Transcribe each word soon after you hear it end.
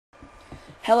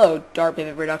Hello, Dart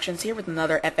Pivot Productions here with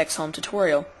another FxHome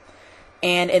tutorial.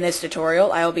 And in this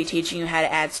tutorial, I will be teaching you how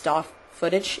to add stock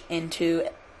footage into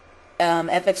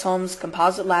FxHome's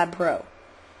CompositeLab Pro.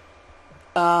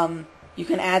 You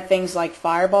can add things like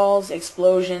fireballs,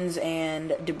 explosions,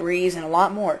 and debris, and a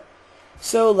lot more.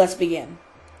 So let's begin.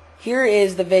 Here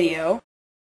is the video.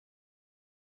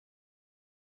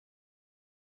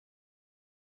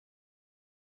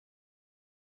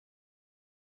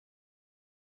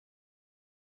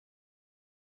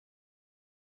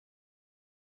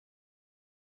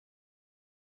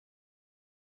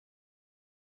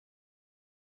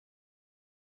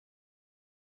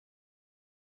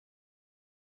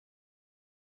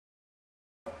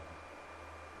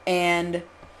 And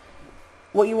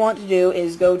what you want to do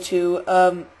is go to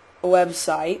a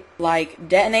website like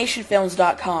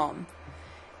detonationfilms.com.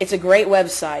 It's a great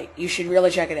website. You should really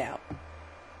check it out.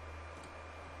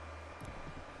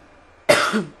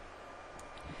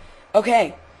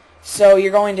 Okay, so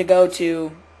you're going to go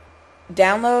to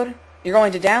download. You're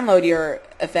going to download your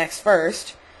effects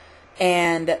first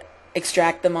and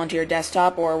extract them onto your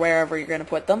desktop or wherever you're going to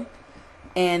put them.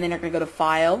 And then you're going to go to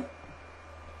File,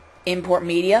 Import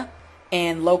Media,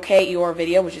 and locate your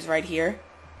video, which is right here,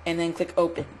 and then click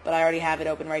Open. But I already have it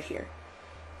open right here.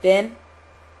 Then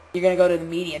you're going to go to the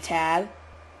Media tab,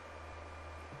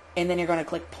 and then you're going to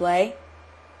click Play.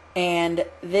 And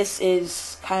this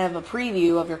is kind of a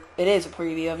preview of your. It is a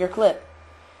preview of your clip.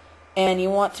 And you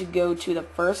want to go to the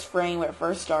first frame where it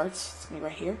first starts. It's going to be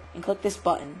right here, and click this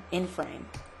button, In Frame.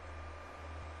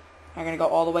 You're going to go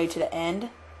all the way to the end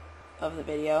of the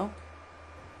video.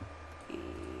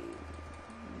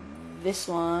 This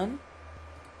one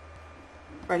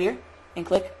right here, and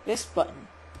click this button,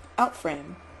 Out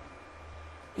Frame.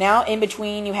 Now in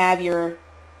between you have your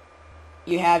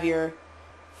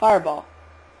fireball.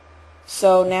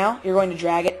 So now you're going to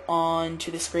drag it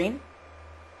onto the screen,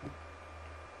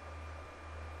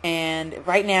 and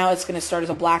right now it's going to start as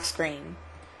a black screen.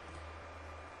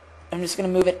 I'm just going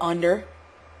to move it under.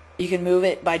 You can move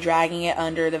it by dragging it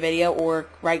under the video, or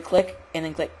right click and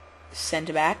then click Send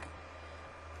to Back.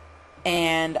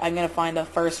 And I'm going to find the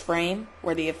first frame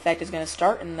where the effect is going to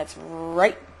start, and that's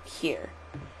right here.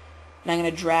 And I'm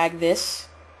going to drag this.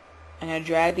 I'm going to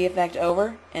drag the effect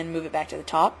over and move it back to the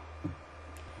top.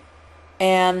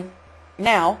 And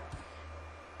now,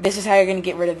 this is how you're going to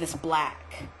get rid of this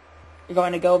black. You're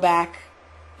going to go back.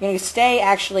 You're going to stay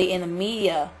actually in the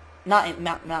media, not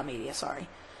media, sorry,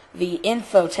 the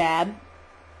Info tab,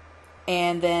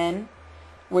 and then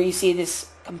where you see this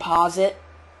composite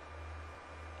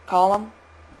column,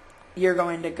 you're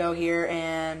going to go here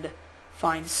and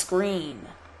find Screen.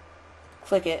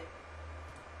 Click it.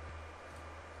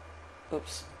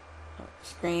 Oops.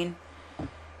 Screen.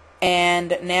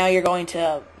 And now you're going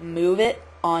to move it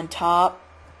on top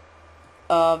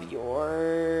of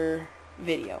your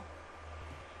video.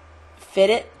 Fit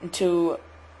it into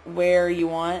where you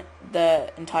want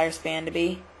the entire span to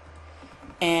be.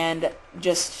 And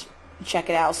just check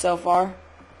it out so far.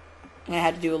 I'm going to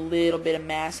have to do a little bit of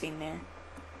masking there.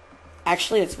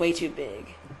 Actually, it's way too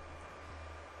big.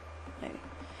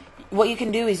 What you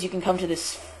can do is you can come to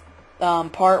this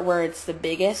part where it's the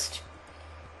biggest,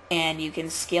 and you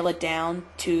can scale it down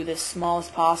to the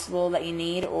smallest possible that you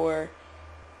need, or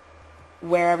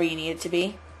wherever you need it to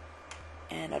be.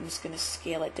 And I'm just going to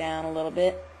scale it down a little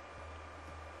bit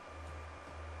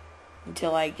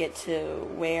until I get to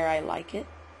where I like it.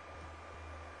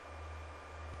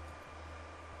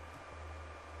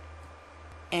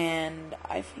 And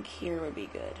I think here would be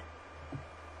good.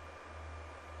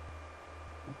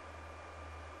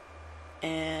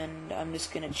 And I'm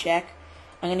just going to check.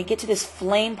 I'm going to get to this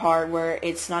flame part where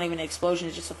it's not even an explosion,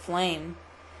 it's just a flame.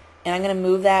 And I'm going to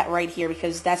move that right here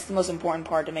because that's the most important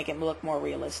part to make it look more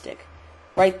realistic.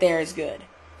 Right there is good.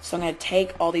 So I'm going to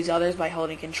take all these others by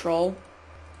holding Control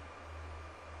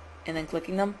and then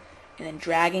clicking them and then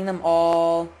dragging them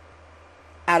all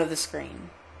out of the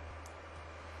screen.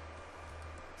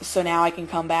 So now I can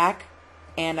come back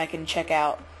and I can check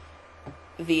out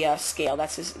the scale.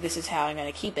 This is how I'm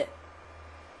going to keep it.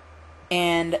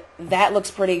 And that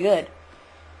looks pretty good.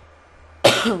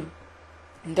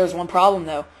 There's one problem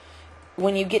though.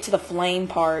 When you get to the flame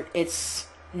part, it's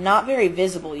not very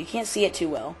visible. You can't see it too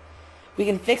well. We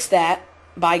can fix that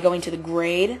by going to the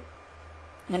grade.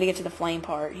 I'm going to get to the flame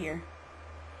part here.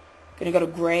 I'm going to go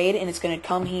to grade, and it's going to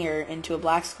come here into a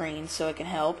black screen so it can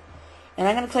help. And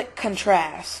I'm going to click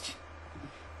Contrast.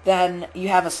 Then you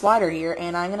have a slider here,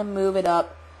 and I'm going to move it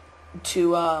up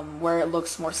to where it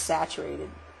looks more saturated.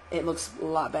 It looks a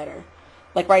lot better.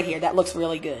 Like right here, that looks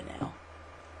really good now.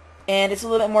 And it's a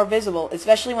little bit more visible,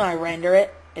 especially when I render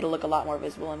it. it'll look a lot more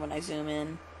visible, and when I zoom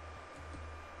in,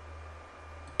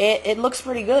 it looks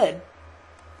pretty good.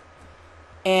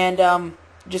 And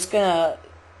just gonna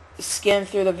skim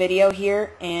through the video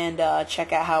here and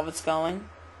check out how it's going.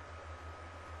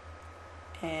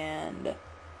 And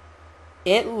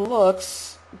it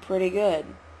looks pretty good.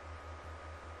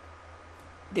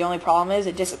 The only problem is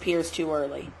it disappears too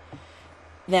early.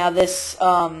 Now this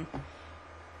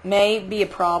may be a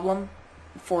problem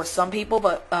for some people,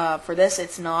 but for this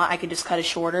it's not. I could just cut it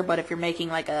shorter, but if you're making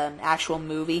like an actual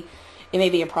movie, it may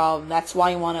be a problem. That's why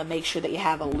you want to make sure that you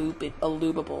have a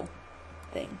loopable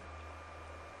thing,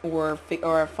 or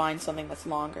find something that's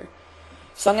longer.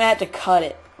 So I'm gonna have to cut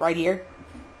it right here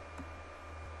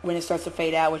when it starts to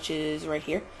fade out, which is right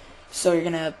here. So you're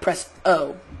gonna press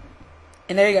O,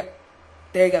 and there you go.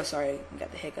 There you go. Sorry, I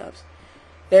got the hiccups.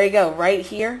 There you go. Right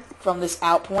here from this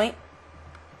out point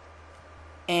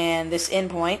and this in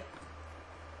point,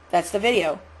 that's the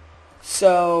video.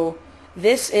 So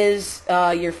this is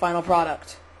your final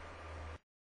product.